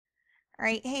All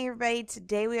right, hey everybody,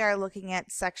 today we are looking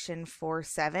at section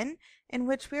 4.7, in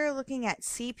which we are looking at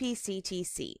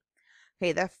Cpctc.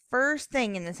 Okay, the first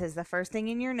thing, and this is the first thing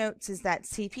in your notes, is that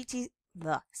Cpctc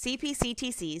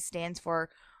stands for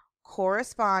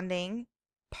corresponding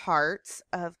parts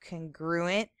of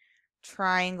congruent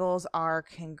triangles are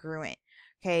congruent.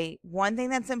 Okay, one thing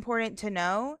that's important to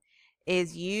know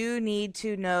is you need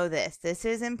to know this. This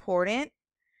is important.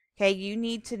 Okay, you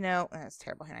need to know, that's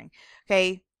terrible handwriting.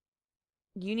 Okay,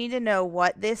 you need to know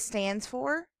what this stands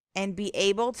for and be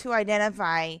able to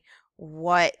identify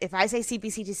what, if I say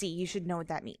Cpctc, you should know what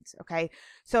that means, okay?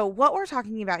 So what we're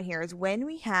talking about here is when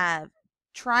we have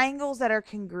triangles that are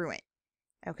congruent,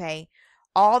 okay?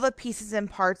 All the pieces and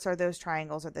parts of those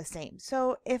triangles are the same.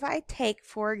 So if I take,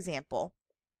 for example,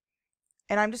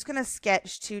 and I'm just going to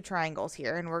sketch two triangles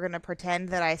here, and we're going to pretend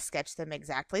that I sketch them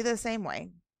exactly the same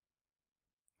way,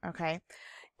 okay?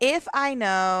 If I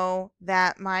know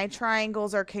that my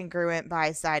triangles are congruent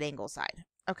by side angle side,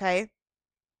 okay?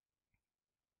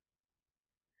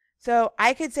 So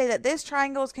I could say that this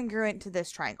triangle is congruent to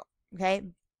this triangle, okay?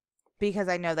 Because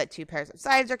I know that two pairs of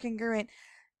sides are congruent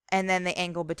and then the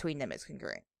angle between them is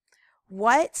congruent.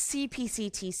 What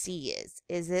Cpctc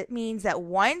is it means that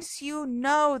once you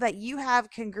know that you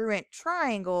have congruent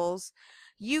triangles,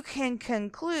 you can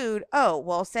conclude, oh,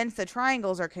 well, since the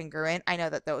triangles are congruent, I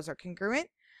know that those are congruent.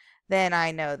 Then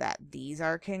I know that these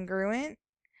are congruent,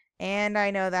 and I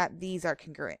know that these are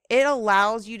congruent. It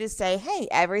allows you to say, hey,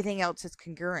 everything else is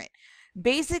congruent.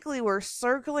 Basically, we're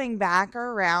circling back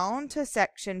around to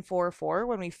section 4.4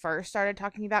 when we first started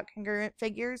talking about congruent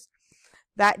figures.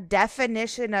 That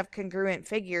definition of congruent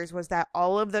figures was that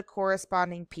all of the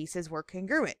corresponding pieces were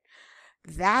congruent.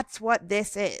 That's what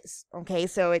this is. Okay,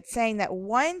 so it's saying that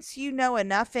once you know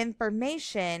enough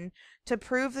information to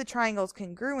prove the triangle's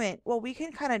congruent, well, we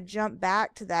can kind of jump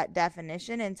back to that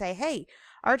definition and say, hey,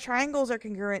 our triangles are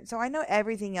congruent, so I know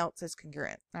everything else is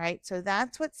congruent. All right, so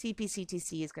that's what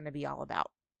Cpctc is going to be all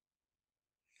about.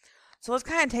 So let's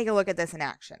kind of take a look at this in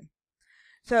action.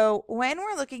 So when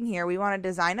we're looking here, we want to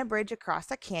design a bridge across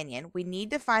a canyon. We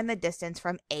need to find the distance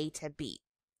from A to B.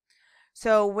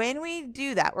 So when we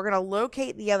do that, we're going to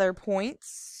locate the other points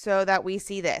so that we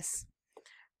see this.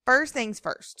 First things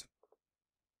first.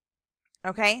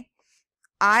 Okay?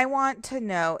 I want to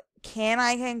know, can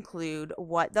I conclude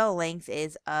what the length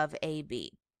is of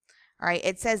AB? All right,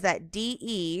 it says that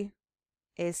DE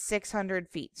is 600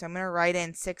 feet. So I'm going to write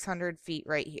in 600 feet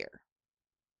right here.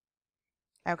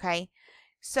 Okay?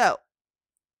 So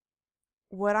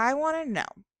what I want to know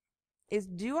is,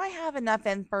 do I have enough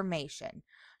information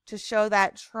to show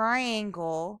that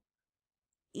triangle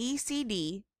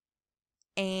ECD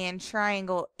and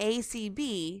triangle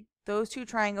ACB, those two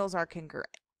triangles are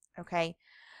congruent, okay?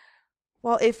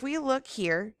 Well, if we look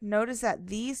here, notice that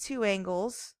these two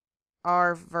angles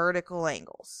are vertical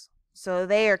angles, so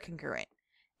they are congruent.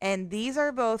 And these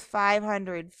are both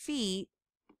 500 feet,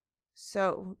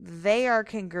 so they are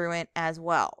congruent as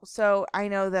well. So I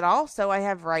know that also I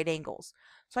have right angles.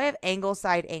 So I have angle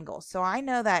side angles. So I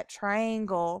know that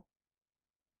triangle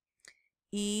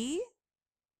ECD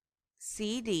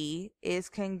is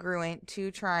congruent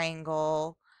to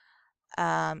triangle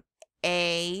ACB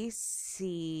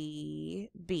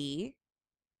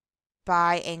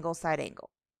by angle side angle.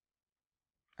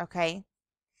 Okay?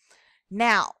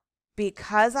 Now,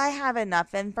 because I have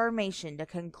enough information to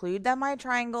conclude that my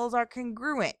triangles are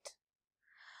congruent,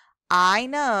 I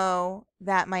know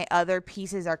that my other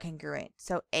pieces are congruent.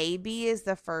 So AB is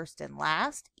the first and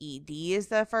last, ED is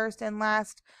the first and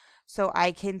last. So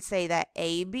I can say that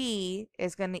AB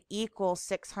is going to equal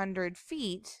 600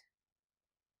 feet.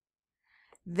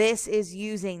 This is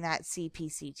using that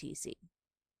Cpctc.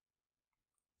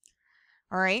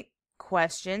 All right,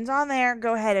 questions on there?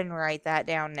 Go ahead and write that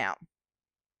down now.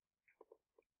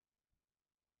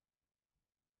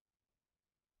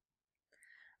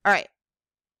 All right.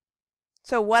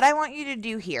 So what I want you to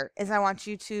do here is I want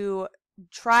you to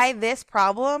try this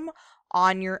problem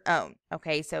on your own.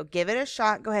 Okay, so give it a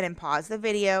shot. Go ahead and pause the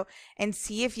video and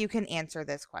see if you can answer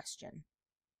this question.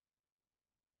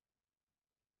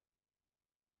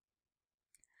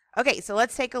 Okay, so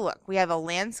let's take a look. We have a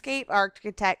landscape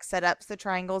architect set up the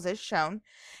triangles as shown,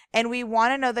 and we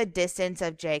want to know the distance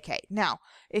of JK. Now,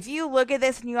 if you look at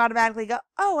this and you automatically go,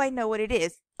 oh, I know what it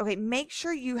is. Okay, make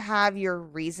sure you have your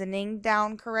reasoning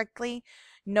down correctly.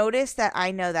 Notice that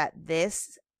I know that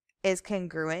this is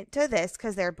congruent to this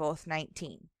because they're both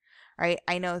 19. All right,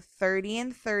 I know 30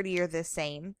 and 30 are the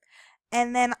same.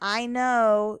 And then I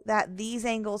know that these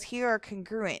angles here are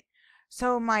congruent.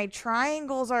 So my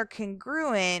triangles are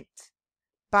congruent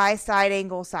by side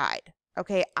angle side.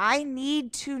 Okay, I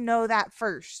need to know that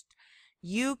first.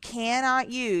 You cannot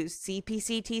use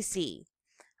Cpctc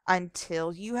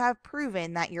until you have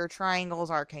proven that your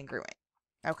triangles are congruent.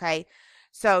 Okay,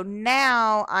 so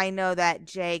now I know that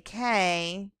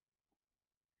JK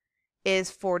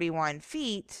is 41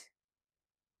 feet.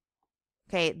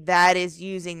 Okay, that is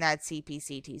using that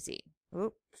Cpctc.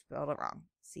 Oops, spelled it wrong.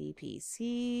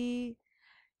 Cpctc.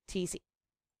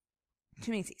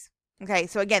 Too many C's. Okay,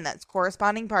 so again, that's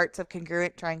corresponding parts of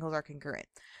congruent triangles are congruent.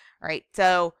 All right,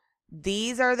 so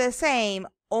these are the same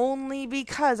only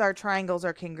because our triangles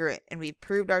are congruent, and we've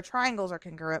proved our triangles are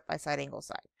congruent by side angle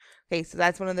side. Okay, so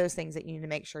that's one of those things that you need to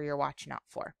make sure you're watching out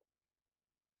for.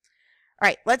 All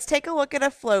right, let's take a look at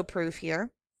a flow proof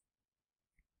here.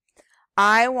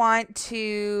 I want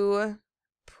to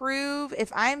prove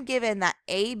if I'm given that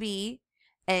AB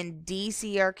and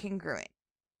DC are congruent,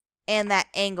 and that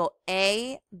angle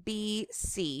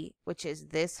ABC, which is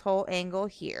this whole angle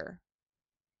here,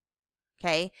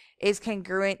 okay, is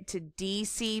congruent to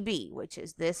DCB, which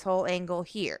is this whole angle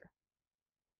here.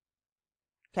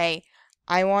 Okay,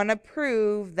 I want to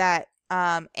prove that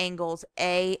angles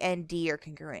A and D are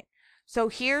congruent. So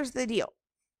here's the deal.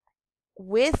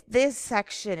 With this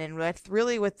section and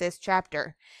with this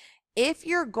chapter, if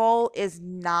your goal is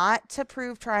not to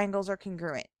prove triangles are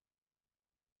congruent,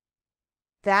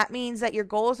 that means that your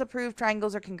goal is to prove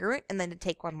triangles are congruent and then to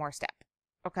take one more step.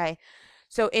 Okay,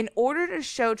 so in order to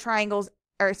show angles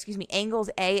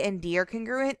A and D are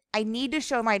congruent, I need to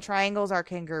show my triangles are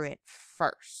congruent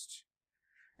first.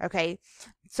 Okay,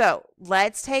 so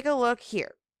let's take a look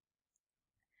here.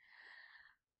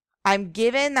 I'm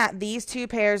given that these two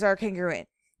pairs are congruent.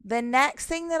 The next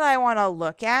thing that I want to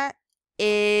look at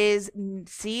is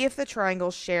see if the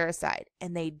triangles share a side.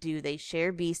 And they do. They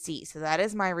share BC. So that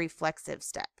is my reflexive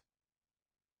step.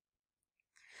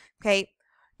 Okay.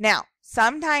 Now,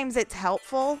 sometimes it's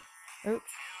helpful.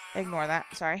 Oops, ignore that.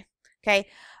 Sorry. Okay.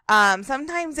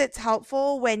 Sometimes it's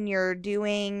helpful when you're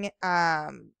doing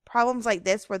problems like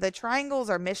this where the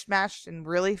triangles are mishmashed and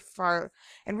really far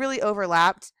and really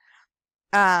overlapped.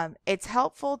 It's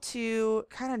helpful to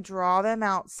kind of draw them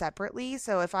out separately.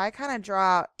 So if I kind of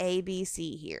draw out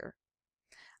ABC here,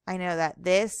 I know that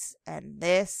this and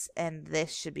this and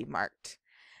this should be marked.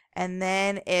 And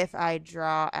then if I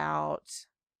draw out,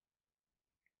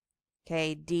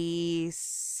 okay,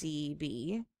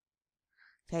 DCB,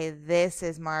 okay, this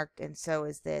is marked and so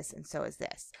is this and so is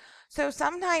this. So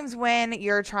sometimes when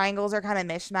your triangles are kind of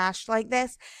mishmashed like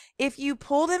this, if you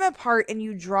pull them apart and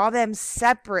you draw them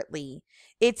separately,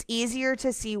 it's easier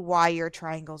to see why your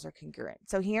triangles are congruent.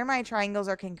 So here my triangles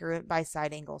are congruent by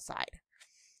side angle side.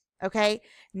 Okay,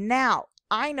 now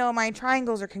I know my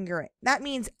triangles are congruent. That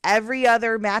means every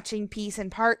other matching piece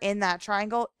and part in that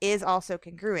triangle is also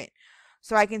congruent.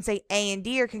 So I can say A and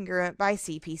D are congruent by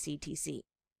Cpctc.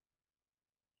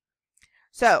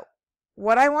 So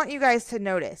what I want you guys to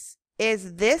notice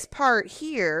is this part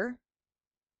here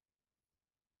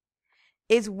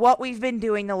is what we've been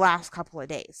doing the last couple of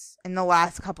days in the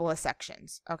last couple of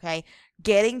sections, okay?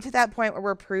 Getting to that point where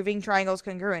we're proving triangles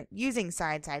congruent using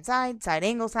side, side, side, side,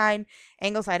 angle, side,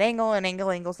 angle, and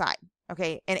angle, angle, side,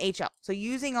 okay, and HL. So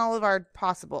using all of our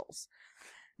possibles.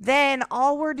 Then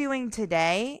all we're doing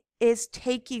today is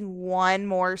taking one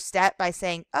more step by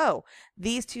saying, oh,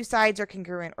 these two sides are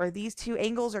congruent or these two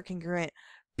angles are congruent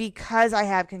because I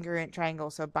have congruent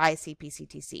triangles, so by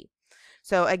Cpctc.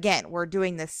 So again, we're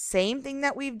doing the same thing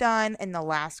that we've done in the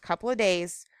last couple of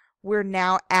days. We're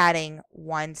now adding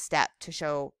one step to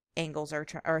show angles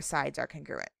or sides are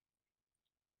congruent.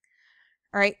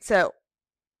 All right, so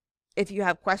if you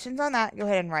have questions on that, go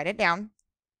ahead and write it down.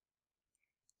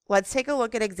 Let's take a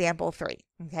look at example 3.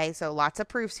 Okay, so lots of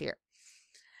proofs here.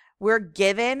 We're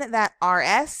given that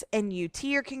RS and UT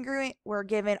are congruent. We're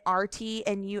given RT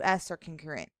and US are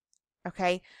congruent.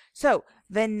 Okay, so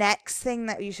the next thing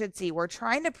that you should see, we're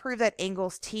trying to prove that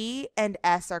angles T and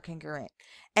S are congruent.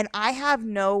 And I have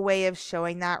no way of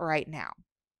showing that right now.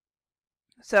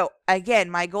 So again,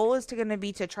 my goal is going to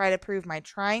be to try to prove my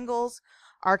triangles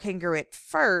are congruent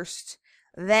first,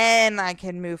 then I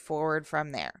can move forward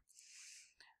from there.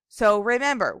 So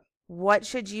remember, what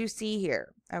should you see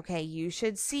here? Okay, you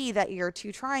should see that your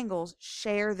two triangles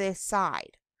share this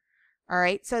side. All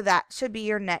right, so that should be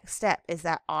your next step, is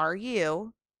that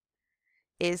RU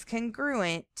is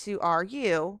congruent to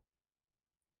RU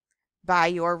by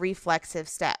your reflexive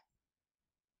step.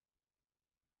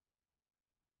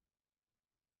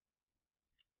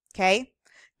 Okay,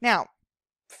 now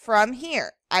from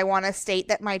here, I want to state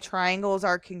that my triangles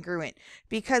are congruent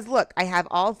because look, I have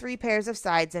all three pairs of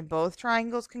sides and both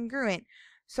triangles congruent,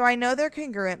 so I know they're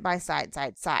congruent by side,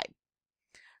 side, side.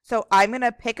 So I'm going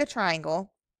to pick a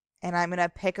triangle, and I'm going to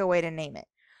pick a way to name it.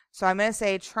 So I'm going to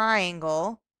say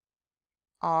triangle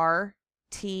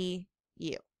RTU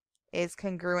is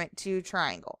congruent to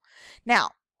triangle.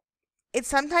 Now, it's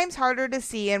sometimes harder to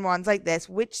see in ones like this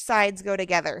which sides go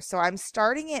together. So I'm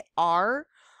starting at R,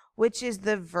 which is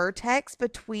the vertex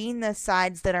between the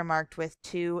sides that are marked with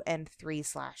 2 and 3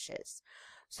 slashes.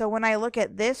 So when I look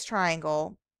at this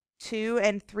triangle, 2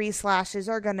 and 3 slashes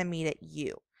are going to meet at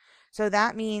U. So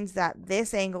that means that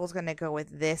this angle is going to go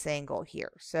with this angle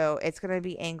here. So it's going to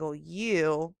be angle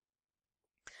U.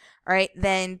 All right,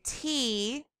 then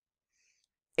T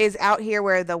is out here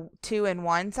where the 2 and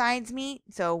 1 sides meet.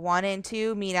 So 1 and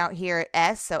 2 meet out here at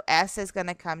S. So S is going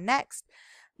to come next.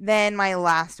 Then my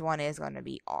last one is going to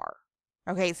be R.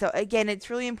 Okay, so again, it's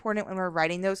really important when we're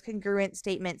writing those congruent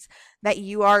statements that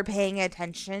you are paying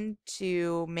attention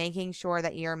to making sure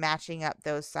that you're matching up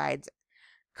those sides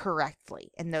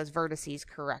correctly and those vertices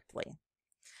correctly.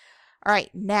 All right,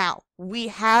 now we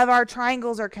have our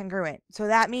triangles are congruent. So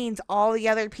that means all the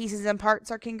other pieces and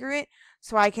parts are congruent.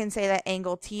 So I can say that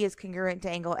angle T is congruent to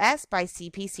angle S by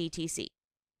Cpctc.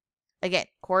 Again,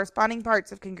 corresponding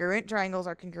parts of congruent triangles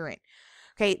are congruent.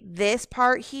 Okay, this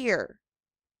part here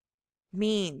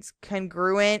means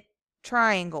congruent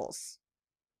triangles.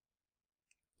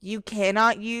 You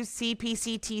cannot use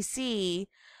Cpctc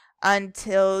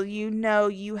until you know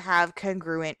you have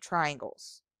congruent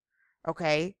triangles.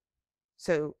 Okay?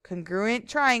 So congruent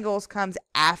triangles comes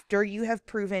after you have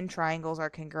proven triangles are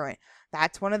congruent.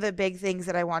 That's one of the big things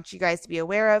that I want you guys to be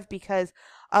aware of, because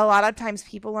a lot of times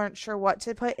people aren't sure what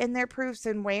to put in their proofs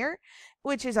and where,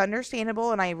 which is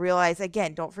understandable. And I realize,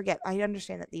 again, don't forget, I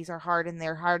understand that these are hard and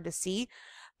they're hard to see,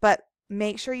 but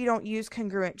make sure you don't use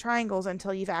congruent triangles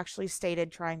until you've actually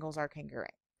stated triangles are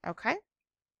congruent. Okay?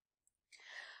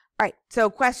 All right, so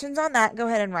questions on that, go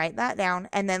ahead and write that down,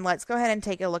 and then let's go ahead and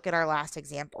take a look at our last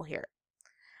example here.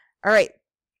 All right,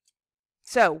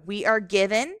 so we are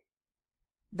given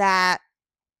that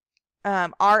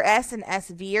RS and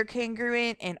SV are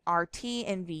congruent, and RT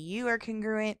and VU are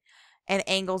congruent, and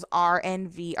angles R and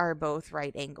V are both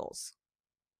right angles.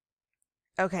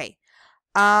 Okay,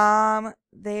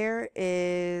 there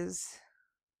is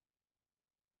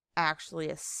actually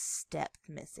a step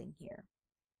missing here.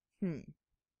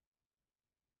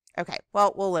 Okay,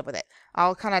 well, we'll live with it.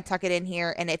 I'll kind of tuck it in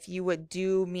here, and if you would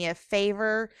do me a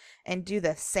favor and do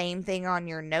the same thing on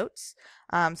your notes.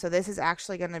 So this is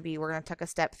actually going to be, we're going to tuck a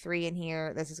step 3 in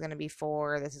here. This is going to be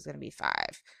 4. This is going to be 5.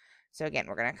 So again,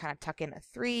 we're going to kind of tuck in a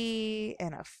 3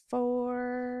 and a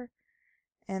 4,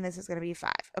 and this is going to be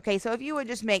 5. Okay, so if you would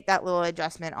just make that little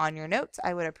adjustment on your notes,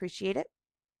 I would appreciate it.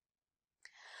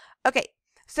 Okay,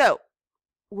 so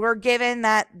we're given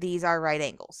that these are right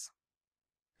angles.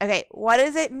 Okay, what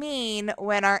does it mean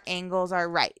when our angles are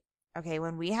right? Okay,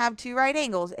 when we have two right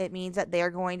angles, it means that they're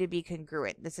going to be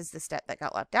congruent. This is the step that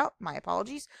got left out. My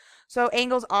apologies. So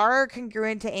angles are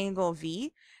congruent to angle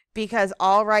V because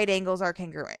all right angles are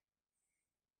congruent.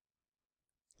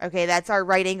 Okay, that's our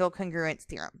right angle congruence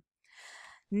theorem.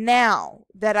 Now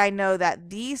that I know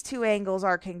that these two angles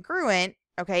are congruent,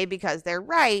 okay, because they're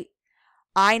right,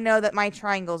 I know that my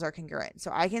triangles are congruent.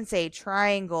 So I can say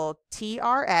triangle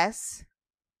TRS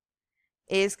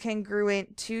is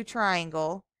congruent to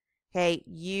triangle, okay,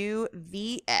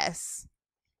 UVS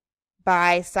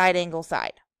by side angle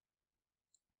side.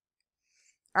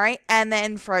 All right, and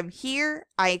then from here,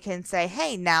 I can say,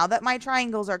 hey, now that my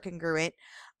triangles are congruent,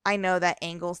 I know that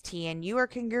angles T and U are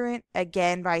congruent,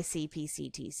 again, by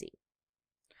Cpctc.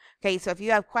 Okay, so if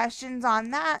you have questions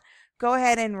on that, go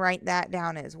ahead and write that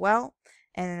down as well.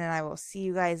 And then I will see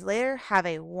you guys later. Have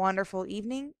a wonderful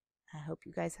evening. I hope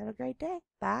you guys have a great day.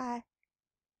 Bye.